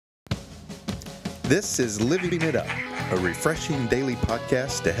This is Living It Up, a refreshing daily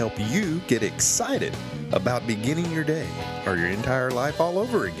podcast to help you get excited about beginning your day or your entire life all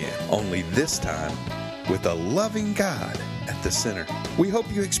over again. Only this time with a loving God at the center. We hope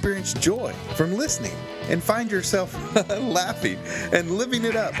you experience joy from listening and find yourself laughing and living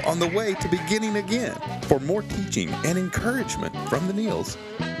it up on the way to beginning again. For more teaching and encouragement from the Neils,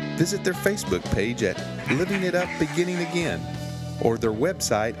 visit their Facebook page at Living It Up Beginning Again or their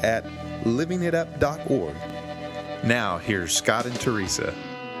website at livingitup.org. Now, here's Scott and Teresa.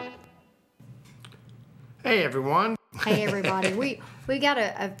 Hey, everyone. Hey, everybody. We got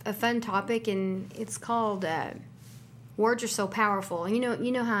a fun topic, and it's called words are so powerful. You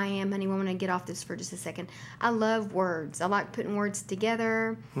know how I am, honey. I want to get off this for just a second. I love words. I like putting words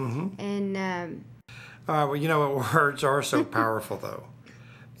together. And Well, you know what words are so powerful, though.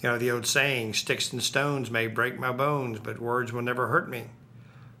 You know, the old saying, sticks and stones may break my bones, but words will never hurt me.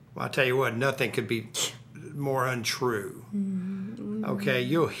 Well, I'll tell you what, nothing could be more untrue. Okay,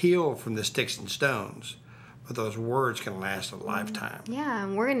 you'll heal from the sticks and stones, but those words can last a lifetime. yeah,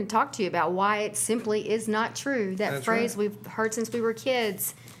 and we're going to talk to you about why it simply is not true. That That's phrase right. we've heard since we were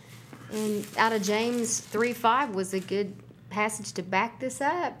kids. And out of James 3:5 was a good passage to back this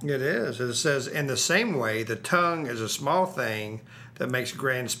up. It is. It says, in the same way, the tongue is a small thing that makes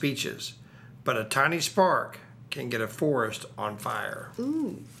grand speeches, but a tiny spark can get a forest on fire.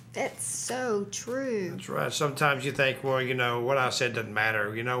 Ooh, that's so true. That's right. Sometimes you think, well, you know, what I said doesn't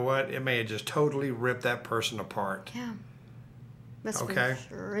matter. You know what? It may have just totally ripped that person apart. Yeah, that's Okay. for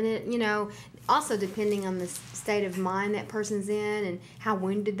sure. And it, also depending on the state of mind that person's in and how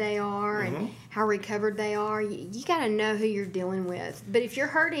wounded they are and how recovered they are, you got to know who you're dealing with. But if you're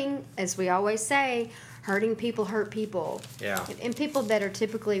hurting, as we always say, hurting people hurt people. Yeah. And people that are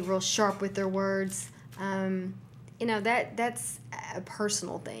typically real sharp with their words, that's a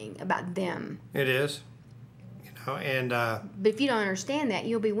personal thing about them. It is. You know, and But if you don't understand that,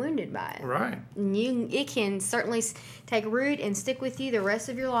 you'll be wounded by it. right. And it can certainly take root and stick with you the rest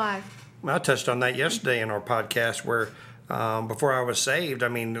of your life. I touched on that yesterday in our podcast where before I was saved, I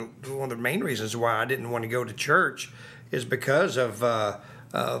mean, one of the main reasons why I didn't want to go to church is because of what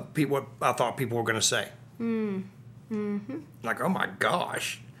I thought people were going to say. Like, oh my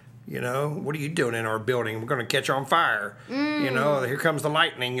gosh, what are you doing in our building? We're going to catch on fire. Here comes the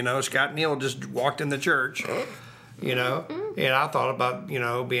lightning. Scott Neal just walked in the church. And I thought about,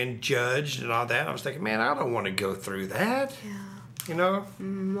 being judged and all that. I was thinking, man, I don't want to go through that. Well,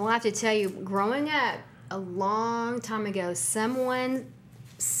 I have to tell you, growing up a long time ago, someone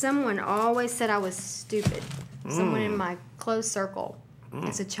always said I was stupid. Someone in my close circle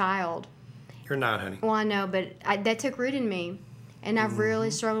as a child. You're not, honey. Well, I know, but that took root in me. And I've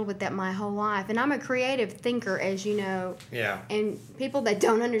really struggled with that my whole life. And I'm a creative thinker, as you know. Yeah. And people that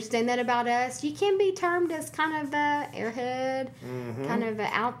don't understand that about us, you can be termed as kind of airhead, kind of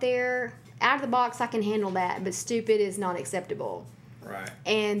out there. Out of the box, I can handle that. But stupid is not acceptable. Right.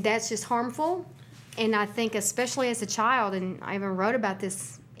 And that's just harmful. And I think especially as a child, and I even wrote about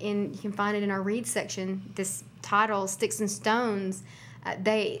this, you can find it in our read section, this title, Sticks and Stones,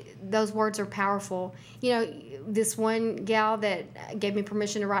 those words are powerful. This one gal that gave me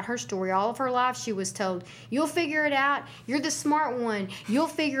permission to write her story, all of her life she was told, you'll figure it out, you're the smart one, you'll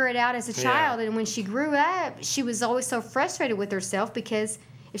figure it out as a child. And when she grew up, she was always so frustrated with herself because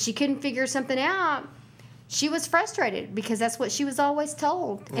if she couldn't figure something out, she was frustrated because that's what she was always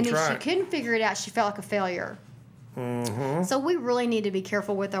told. And if she couldn't figure it out, she felt like a failure. So we really need to be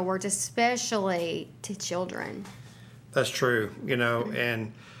careful with our words, especially to children. That's true,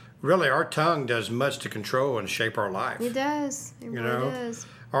 and really our tongue does much to control and shape our life. It does. It really does.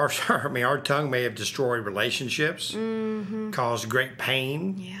 Our tongue may have destroyed relationships, caused great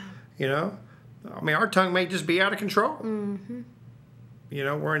pain. Yeah. Our tongue may just be out of control.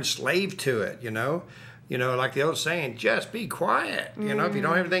 We're enslaved to it, like the old saying, just be quiet. If you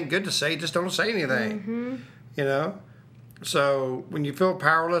don't have anything good to say, just don't say anything. So when you feel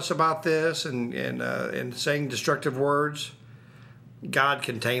powerless about this and saying destructive words, God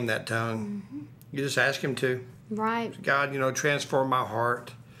can tame that tongue. You just ask Him to. Right. God, transform my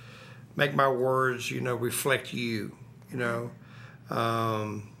heart, make my words, reflect You. Then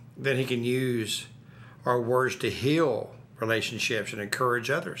He can use our words to heal relationships and encourage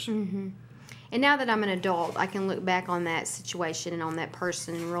others. And now that I'm an adult, I can look back on that situation and on that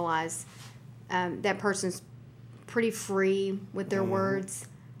person and realize that person's pretty free with their words.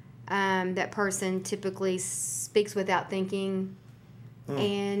 That person typically speaks without thinking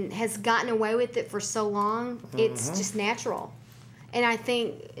and has gotten away with it for so long, it's just natural. And I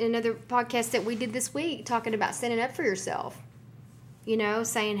think another podcast that we did this week talking about standing up for yourself,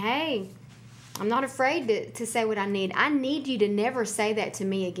 saying, hey, I'm not afraid to say what I need. I need you to never say that to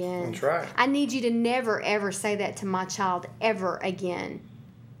me again. That's right. I need you to never, ever say that to my child ever again.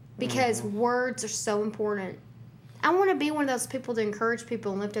 Because words are so important. I want to be one of those people to encourage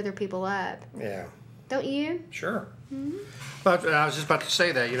people and lift other people up. Yeah. Don't you? Sure. But I was just about to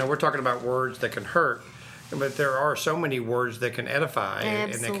say that, we're talking about words that can hurt, but there are so many words that can edify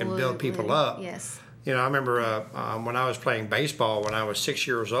and that can build people up. Yes. I remember when I was playing baseball when I was 6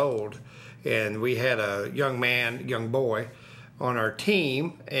 years old, and we had a young boy on our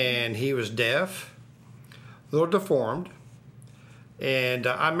team, and he was deaf, a little deformed. And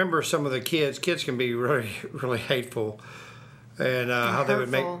I remember some of the kids can be really, really hateful, and how they would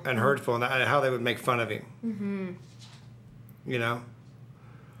make, and hurtful, and how they would make fun of him.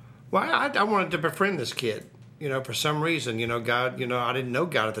 Well, I wanted to befriend this kid, for some reason, God, I didn't know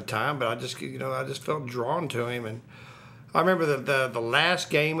God at the time, but I just felt drawn to him. And I remember the last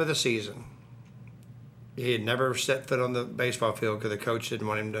game of the season, he had never set foot on the baseball field because the coach didn't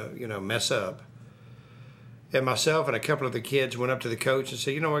want him to, mess up. And myself and a couple of the kids went up to the coach and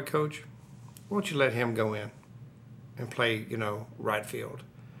said, "You know what, Coach? Why don't you let him go in and play, right field?"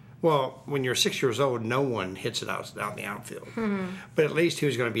 Well, when you're 6 years old, no one hits it out in the outfield. But at least he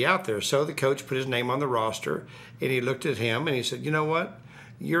was going to be out there. So the coach put his name on the roster, and he looked at him, and he said, "You know what?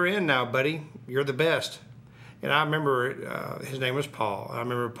 You're in now, buddy. You're the best." And I remember his name was Paul. I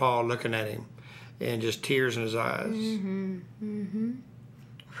remember Paul looking at him and just tears in his eyes.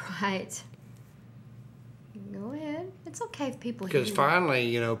 Right. Go ahead. It's okay if people Because hear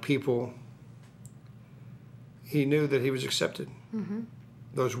finally, he knew that he was accepted.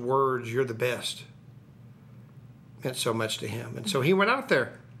 Those words, "You're the best," meant so much to him. And so he went out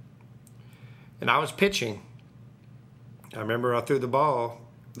there. And I was pitching. I remember I threw the ball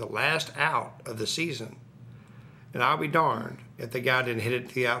the last out of the season. And I'll be darned if the guy didn't hit it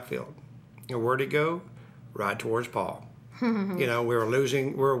to the outfield. And where'd it go? Right towards Paul. We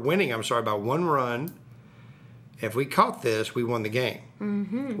were winning, by 1 run. If we caught this, we won the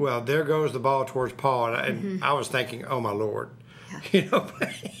game. Well, there goes the ball towards Paul. And I was thinking, oh, my Lord. Yeah.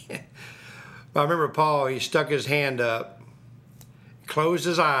 I remember Paul, he stuck his hand up, closed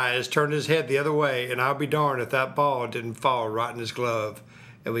his eyes, turned his head the other way, and I'll be darned if that ball didn't fall right in his glove,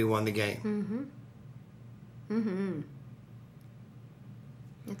 and we won the game.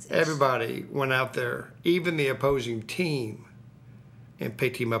 Everybody went out there, even the opposing team, and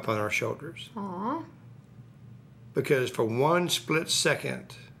picked him up on our shoulders. Aww. Because for one split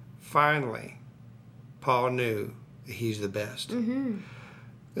second, finally, Paul knew that he's the best. And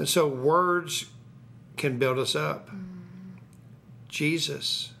so words can build us up.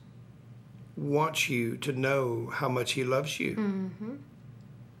 Jesus wants you to know how much he loves you.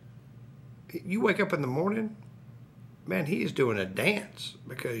 You wake up in the morning, man, he is doing a dance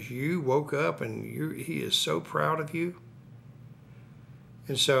because you woke up and he is so proud of you.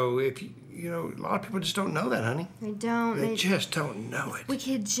 And so if a lot of people just don't know that, honey. They don't. They just don't know it. We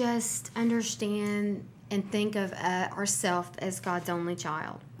could just understand and think of ourselves as God's only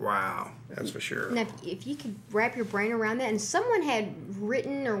child. Wow, that's for sure. Now, if you could wrap your brain around that, and someone had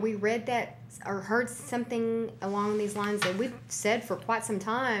written or we read that or heard something along these lines that we've said for quite some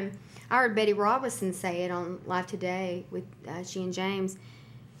time. I heard Betty Robinson say it on Live Today with she and James.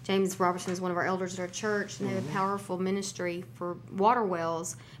 James Robertson is one of our elders at our church, and they have a powerful ministry for water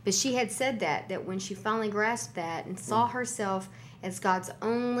wells. But she had said that when she finally grasped that and saw herself as God's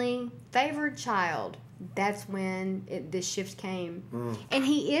only favored child, that's when this shift came. And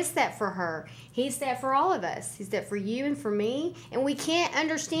he is that for her. He's that for all of us. He's that for you and for me. And we can't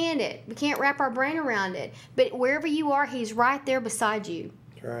understand it. We can't wrap our brain around it. But wherever you are, he's right there beside you.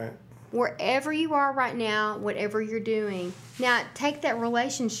 That's right. Wherever you are right now, whatever you're doing. Now, take that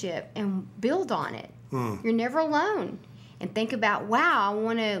relationship and build on it. You're never alone. And think about, wow, I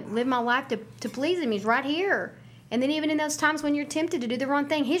want to live my life to please him. He's right here. And then even in those times when you're tempted to do the wrong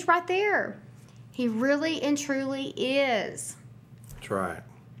thing, he's right there. He really and truly is. That's right.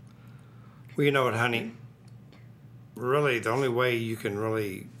 Well, you know what, honey? Really, the only way you can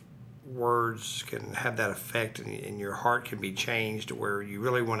words can have that effect and your heart can be changed to where you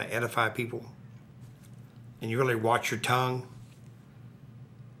really want to edify people and you really watch your tongue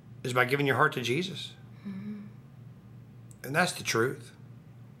is by giving your heart to Jesus. And that's the truth.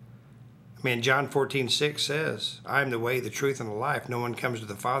 I mean, John 14:6 says, "I am the way, the truth, and the life. No one comes to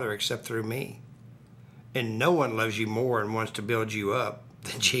the Father except through me." And no one loves you more and wants to build you up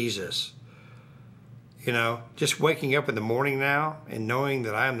than Jesus. Just waking up in the morning now and knowing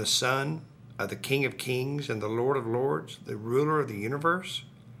that I am the son of the King of Kings and the Lord of Lords, the ruler of the universe.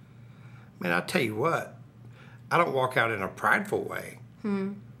 Man, I tell you what, I don't walk out in a prideful way.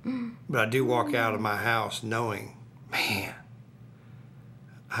 But I do walk out of my house knowing, man,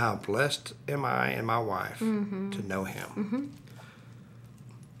 how blessed am I and my wife to know him.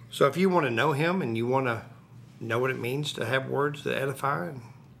 So if you want to know him and you want to know what it means to have words that edify, and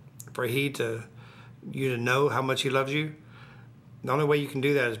for you to know how much he loves you, the only way you can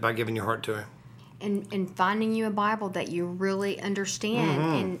do that is by giving your heart to him. And finding you a Bible that you really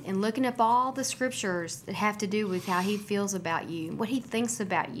understand, and looking up all the scriptures that have to do with how he feels about you, what he thinks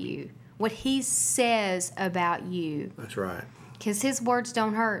about you, what he says about you. That's right. Because his words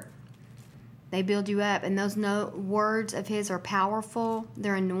don't hurt. They build you up. And those words of his are powerful.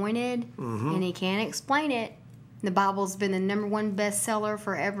 They're anointed. And he can't explain it. The Bible's been the #1 bestseller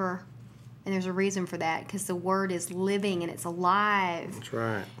forever. And there's a reason for that. Because the word is living and it's alive. That's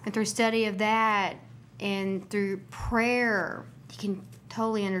right. And through study of that and through prayer, you can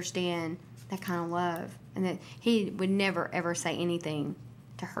totally understand that kind of love. And that he would never, ever say anything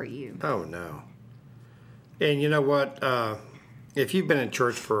to hurt you. Oh, no. And you know what? If you've been in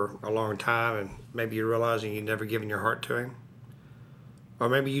church for a long time and maybe you're realizing you've never given your heart to him, or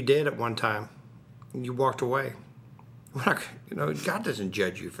maybe you did at one time and you walked away. God doesn't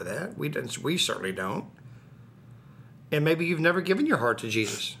judge you for that. We certainly don't. And maybe you've never given your heart to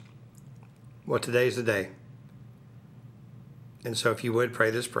Jesus. Well, today's the day. And so if you would pray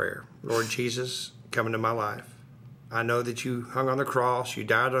this prayer, Lord Jesus, come into my life. I know that you hung on the cross, you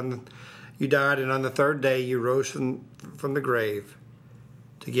died, and on the third day you rose from the grave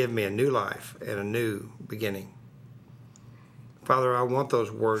to give me a new life and a new beginning. Father, I want those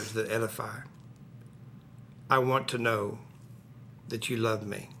words that edify. I want to know that you love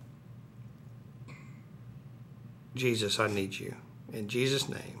me. Jesus, I need you. In Jesus'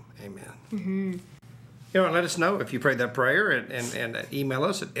 name, amen. Let us know if you prayed that prayer and email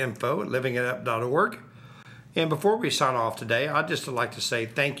us at info@livingitup.org. And before we sign off today, I'd just like to say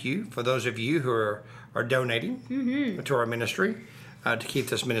thank you for those of you who are donating to our ministry to keep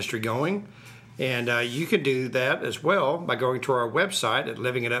this ministry going. And you can do that as well by going to our website at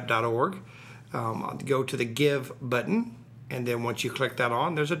livingitup.org. Go to the Give button, and then once you click that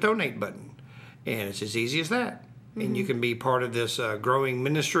on, there's a Donate button. And it's as easy as that. And you can be part of this growing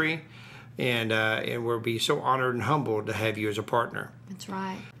ministry, and we'll be so honored and humbled to have you as a partner. That's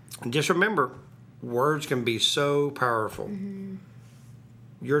right. And just remember, words can be so powerful.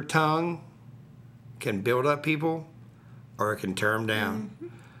 Your tongue can build up people or it can tear them down.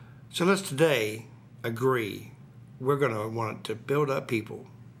 So let's today agree we're going to want to build up people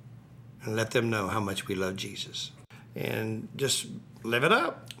and let them know how much we love Jesus. And just live it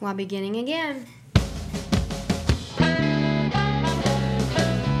up. While beginning again.